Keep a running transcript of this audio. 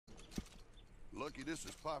Lucky this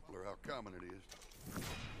is popular, how common it is.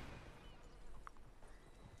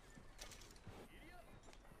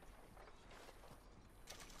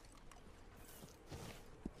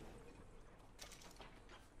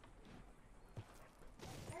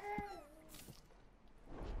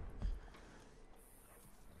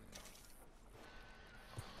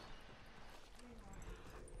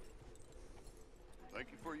 Thank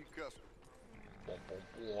you for your custom.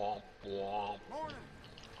 Morning.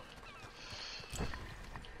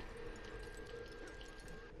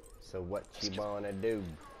 So what you wanna do?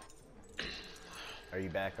 Are you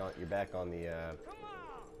back on? You're back on the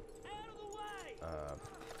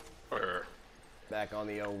back on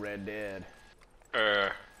the old Red Dead.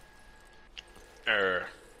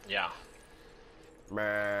 Yeah.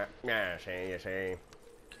 Yeah, see, you see.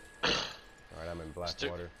 Alright, I'm in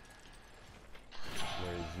Blackwater.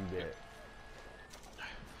 Where's you at?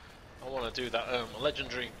 I want to do that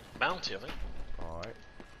legendary bounty, I think. Alright.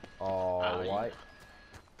 Alright.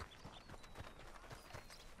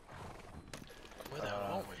 Where the hell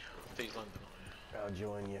are we? These London. I'll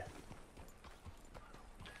join you.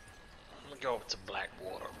 I'm gonna go up to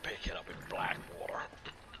Blackwater and pick it up in Blackwater.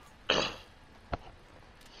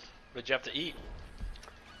 What'd you have to eat?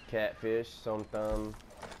 Catfish, something.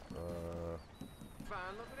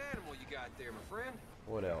 Fine looking animal you got there, my friend.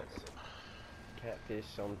 What else? Catfish,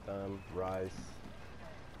 something, rice.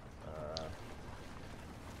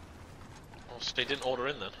 Oh, so they didn't order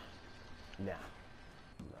in then? Nah.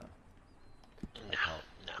 Nah.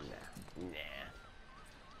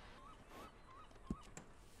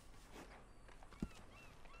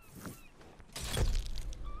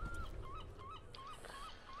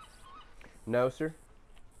 No, sir.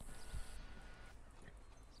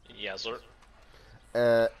 Yes, sir.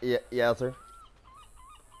 Yeah, sir.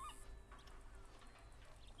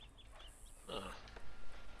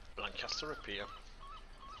 Lancaster Rapier.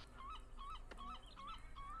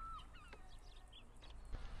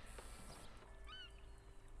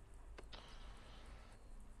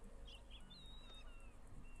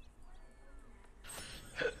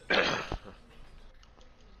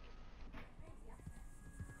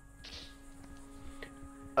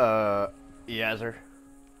 Yeah, sir.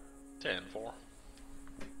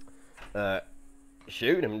 10-4.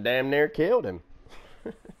 Shoot him, damn near killed him.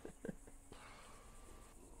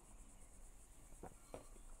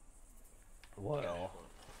 Well,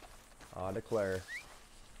 I declare.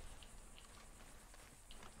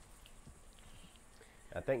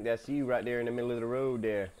 I think that's you right there in the middle of the road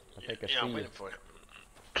there. I think I see I'm you. waiting for you.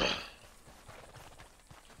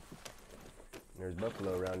 There's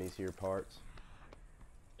buffalo around these here parts.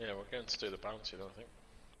 Yeah, we're going to do the bounty though, I think.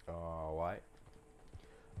 Oh, white.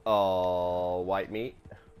 Oh, white meat.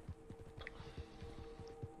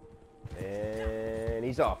 And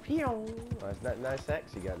he's off. That's that nice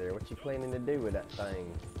axe you got there. What you planning to do with that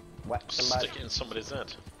thing? Whack somebody? Stick it in somebody's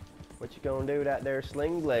head. What you gonna do with that there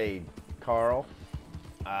sling blade, Carl?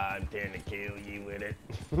 I intend to kill you with it.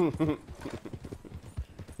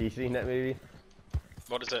 You seen that movie?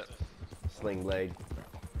 What is it? Sling blade.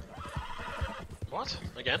 What?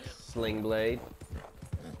 Again? Sling blade.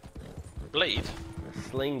 Blade?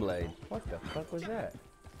 Sling blade. What the fuck was that?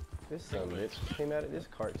 This son of a bitch came out of this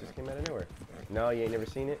cart. Just came out of nowhere. No, you ain't never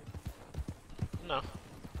seen it? No.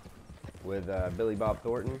 With Billy Bob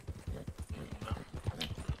Thornton, No.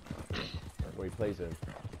 where he plays a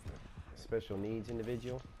special needs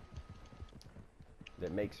individual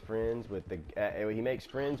that makes friends with the. He makes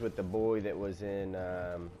friends with the boy that was in.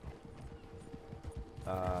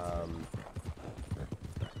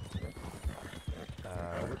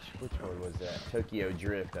 Which one was that? Tokyo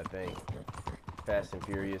Drift, I think. Fast and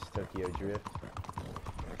Furious Tokyo Drift.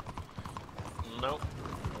 No.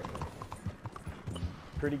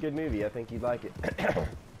 Pretty good movie. I think you'd like it.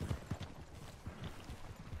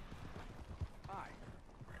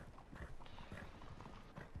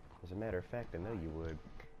 As a matter of fact, I know you would.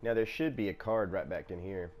 Now there should be a card right back in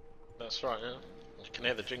here. That's right, yeah. You can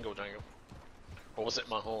hear the jingle jangle. Or was it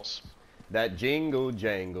my horse? That jingle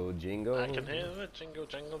jangle jingle. I can hear the jingle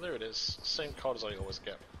jangle. There it is. Same card as I always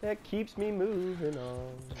get. That keeps me moving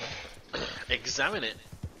on. Examine it.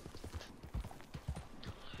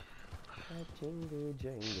 That jingle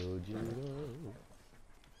jangle jingle.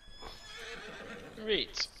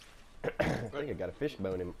 Right. I think I got a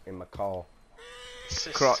fishbone in my call.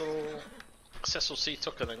 Cecil C.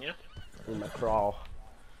 Tucker then, yeah? In my crawl.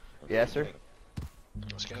 Yes, sir.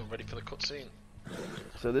 Let's go. Ready for the cutscene.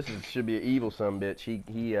 So this should be an evil son-bitch. He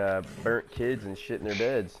burnt kids and shit in their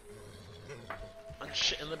beds. And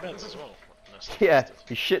shit in the beds as well. Yeah,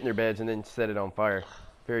 he shit in their beds and then set it on fire.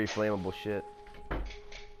 Very flammable shit. Oh,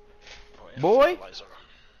 yeah. boy. fertilizer.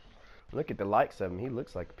 Look at the likes of him. He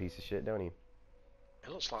looks like a piece of shit, don't he? It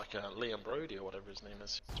looks like Liam Brody or whatever his name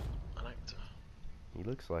is. An actor. He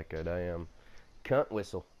looks like a damn cunt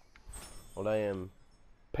whistle. Well, damn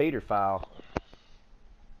pedophile.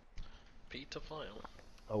 Peter File.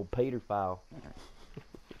 Oh, pedophile.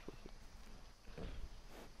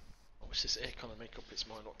 I wish this air kind of make up its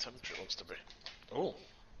mind what temperature it wants to be. Oh.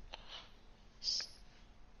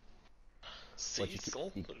 What,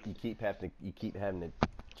 Cecil. you keep having to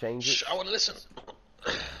change it. Shh, I want to listen.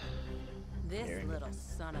 This little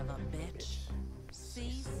son of a bitch,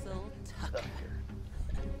 Cecil Tucker.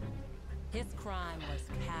 His crime was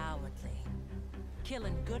cowardly,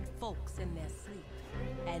 killing good folks in their sleep,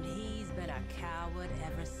 and he's been a coward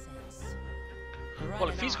ever since. Well,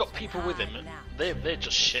 if he's got people with him, they're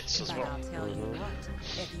just shits as But well. I'll tell you what,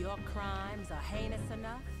 if your crimes are heinous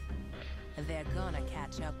enough, they're gonna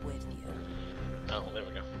catch up with you. Oh, there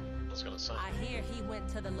we go. I was gonna say. I hear he went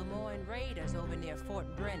to the Lemoyne Raiders over near Fort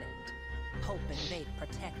Brennan, hoping they'd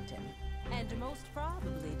protect him. And most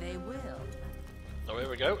probably they will. Oh, here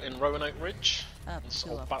we go, in Roanoke Ridge. Up This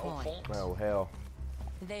to old a battlefront. point. Oh hell.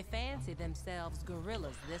 They fancy themselves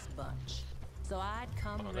gorillas, this bunch. So I'd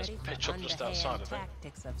come Oh, there's ready pitch for up just underhand outside, I think.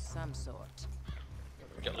 tactics of some sort.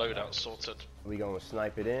 Get loadout sorted. We gonna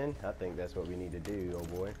snipe it in? I think that's what we need to do, oh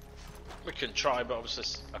boy. We can try, but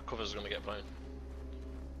obviously our cover's gonna get blown.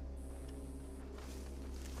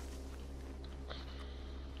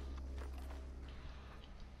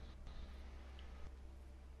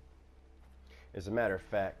 As a matter of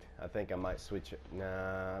fact, I think I might switch it.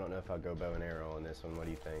 Nah, I don't know if I'll go bow and arrow on this one. What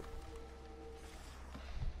do you think?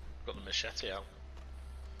 Got the machete out.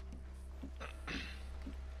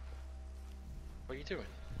 What are you doing?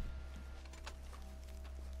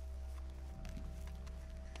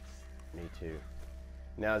 Me too.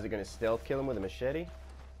 Now, is it gonna stealth kill him with a machete?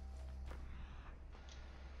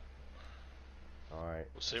 Alright.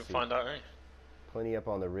 We'll soon find out, eh? Plenty up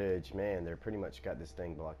on the ridge. Man, they're pretty much got this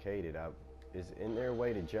thing blockaded. Isn't there a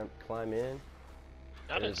way to climb in?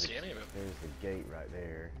 I didn't There's see any of them. There's the gate right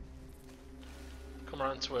there. Come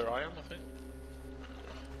around to where I am, I think.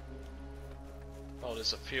 Oh,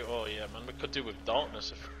 there's a few. Oh, yeah, man. We could do with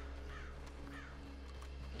darkness if.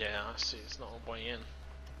 Yeah, I see. It's not a way in.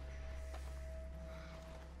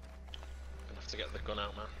 Gonna have to get the gun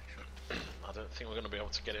out, man. I don't think we're gonna be able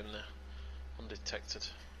to get in there undetected.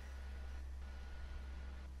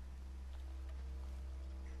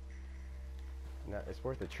 No, it's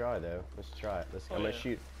worth a try though. Let's try it. Oh, I'm gonna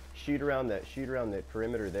yeah. shoot around that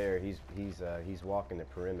perimeter there. He's walking the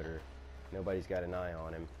perimeter. Nobody's got an eye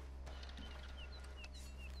on him.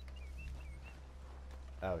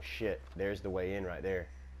 Oh shit! There's the way in right there.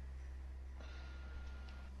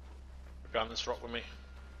 Behind this rock with me.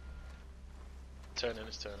 Turning,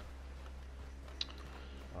 it's turning.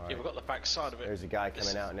 All Yeah, right. we've got the back side of it. There's a guy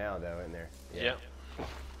coming out now though, isn't there? Yeah.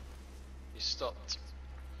 He stopped.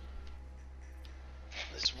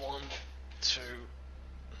 There's 1, 2.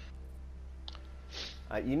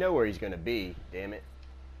 You know where he's gonna be. Damn it!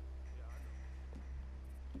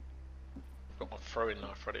 I've got my throwing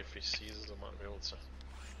knife ready if he sees us. I might be able to.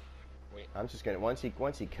 Wait. I'm just gonna once he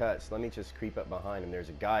cuts. Let me just creep up behind him. There's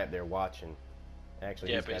a guy up there watching.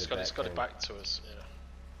 Actually, Yeah, but it's got it turned. back to us. Yeah.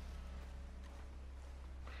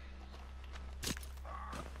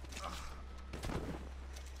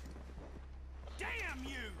 Damn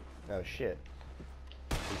you! Oh shit!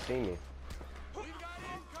 He's seen me. We've got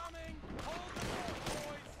incoming! Hold the fort,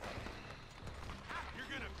 boys! You're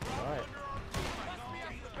gonna crawl All right. under our feet. Must be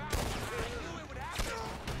up the back. I knew it would happen.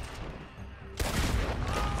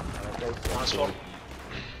 I don't think so. Nice one.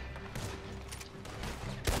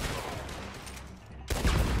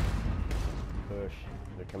 Push.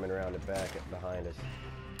 They're coming around the back up behind us.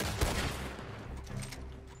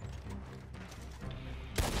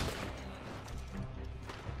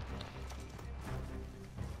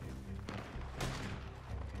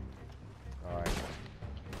 Alright.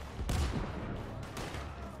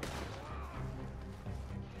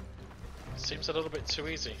 Seems a little bit too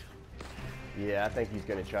easy. Yeah, I think he's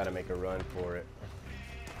gonna try to make a run for it.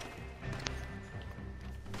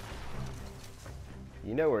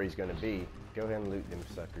 You know where he's gonna be. Go ahead and loot them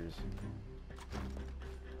suckers.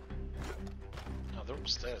 Oh, they're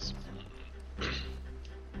upstairs.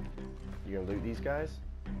 You gonna loot these guys?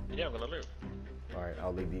 Yeah, I'm gonna loot. Alright,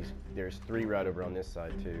 I'll leave these. There's 3 right over on this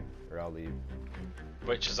side too. Or I'll leave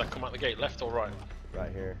Which does that come out the gate, left or right?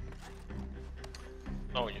 right here.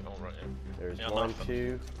 Oh, yeah, oh right. Yeah. There's Yeah, 1, nothing.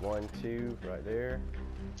 2, 1, 2 right there.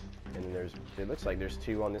 And then there's, it looks like there's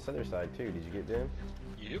 2 on this other side too. Did you get them?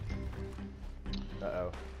 Yep.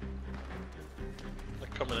 Uh-oh. They're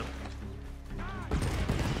coming in.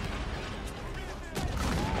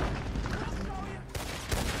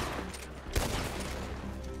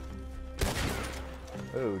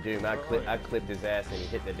 Oh, dude, I clipped his ass and he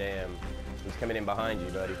hit the damn. He's coming in behind you,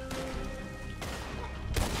 buddy.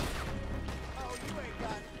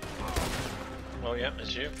 Oh yeah,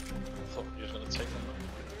 it's you. I thought you was gonna take them.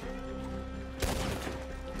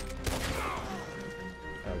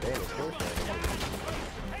 Oh damn, it's horse right here.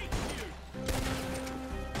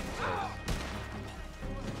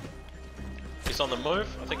 He's on the move.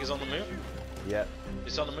 I think he's on the move. Yep.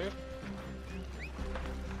 He's on the move.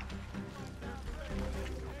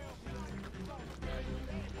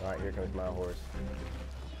 Alright, here comes my horse.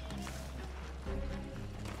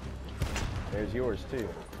 There's yours too.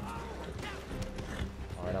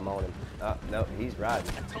 Alright, I'm on him. Oh, no, he's riding.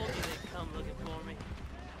 I told you they'd come looking for me.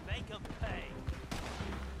 Make them pay.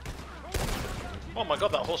 Oh my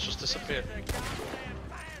god, that horse just disappeared.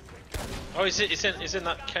 Oh, he's in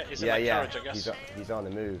that carriage, I guess. He's on the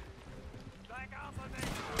move.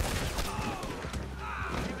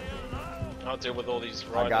 I'll deal with all these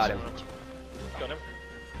riders. I got him. Around. Got him?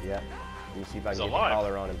 Yeah. Let me see if I He's can get alive. the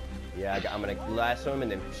collar on him. Yeah, I'm gonna lasso him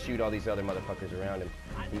and then shoot all these other motherfuckers around him.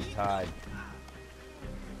 He's tied.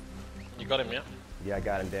 You got him, yeah? Yeah, I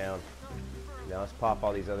got him down. Now let's pop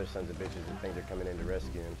all these other sons of bitches that think they're coming in to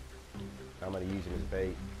rescue him. I'm gonna use him as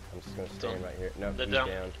bait. I'm just gonna stand Done. right here. No, They're he's down.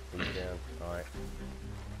 down. He's down. Alright.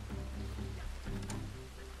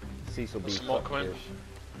 Cecil B. Smoke him. Fuckfish.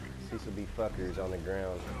 Cecil B. Fuckers on the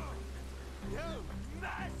ground. You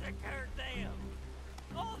massacred them.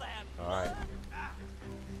 All that. Alright.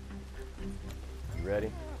 You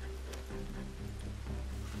ready?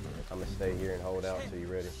 I'm gonna stay here and hold out till you're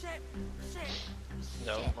ready.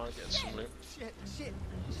 No, I'm getting some loot. Shit.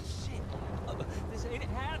 This ain't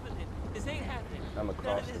happening. This ain't happening. I'm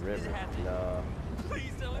across the river. Nah,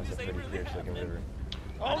 Please tell me that's a this ain't pretty really fierce looking happening. river.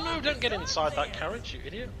 Oh no, don't get inside that carriage, you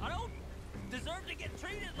idiot. I don't deserve to get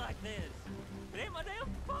treated like this. It ain't my damn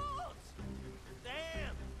fault.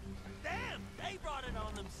 Damn. They brought it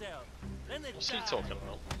on themselves. Then they What's he died. talking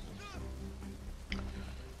about?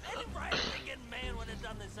 Any right-thinking man would have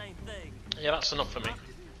done the same thing. Yeah, that's enough for me.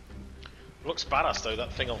 Looks badass though,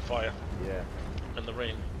 that thing on fire Yeah. in the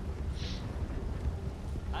rain.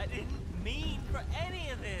 I didn't mean for any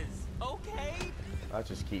of this, okay? I'll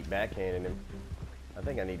just keep backhanding him. I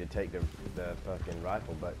think I need to take the fucking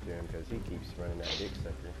rifle butt to him because he keeps running that dick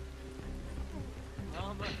sucker.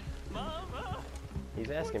 Mama. He's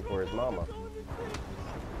asking for his mama.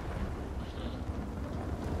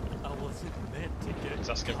 I wasn't meant to get He's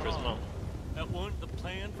asking for his mom. That wasn't the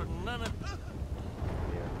plan for none of...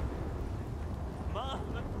 Yeah.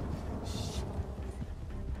 Mama. Shh.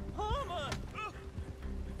 Mama.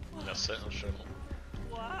 That's it, I'll show him.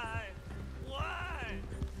 Why?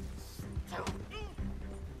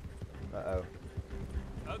 Uh-oh.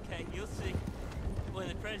 Okay, you'll see. When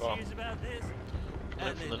the press Oh. hears about this, Coming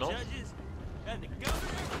and from the the north? judges, and the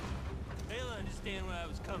governor, they'll understand where I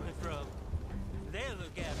was coming from. They'll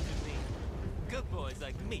look after me. Good boys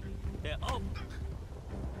like me. They're all...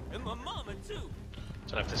 And my mama, too.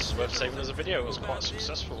 Don't know if this is worth saving as a video, it was quite a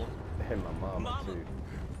successful one. And my mama, too.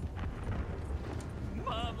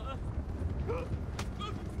 Mama.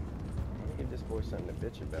 Give this boy something to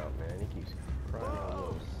bitch about, man. He keeps crying like a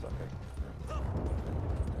little sucker.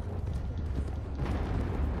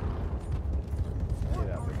 Get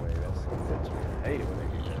out the way, that's some bitch, man. I hate it when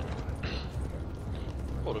they do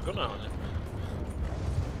that. Pulled a gun out on him.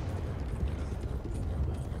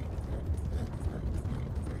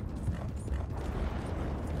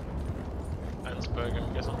 Ansberg,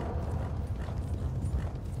 I'm guessing.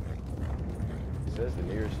 It says the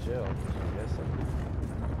nearest jail. I'm guessing.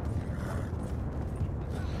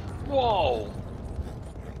 Whoa!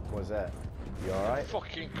 What's that? You alright?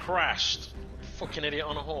 Fucking crashed. Fucking idiot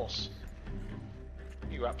on a horse.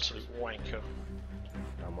 You absolute wanker.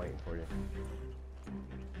 I'm waiting for you.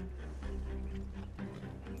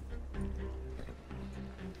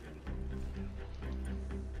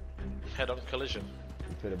 Head-on collision.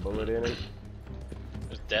 You put a bullet in him? He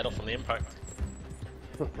was dead off on the impact.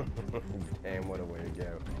 Damn, what a way to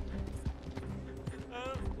go. I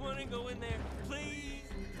don't want to go in there. Please.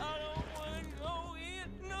 I don't want to go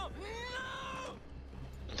in. No.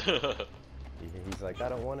 He's like, I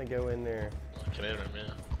don't want to go in there. I can hear him,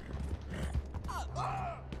 yeah.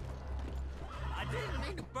 I didn't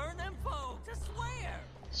mean to burn them folks, I swear.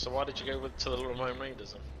 So why did you go to the Lone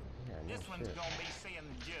Raiders then? Yeah, no This one's shit. gonna be seeing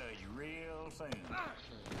the judge real soon.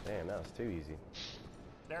 Damn, that was too easy.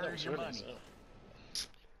 That There's was your really money. sad.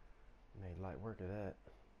 Made light work of that.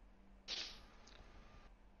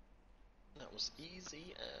 That was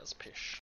easy as pish.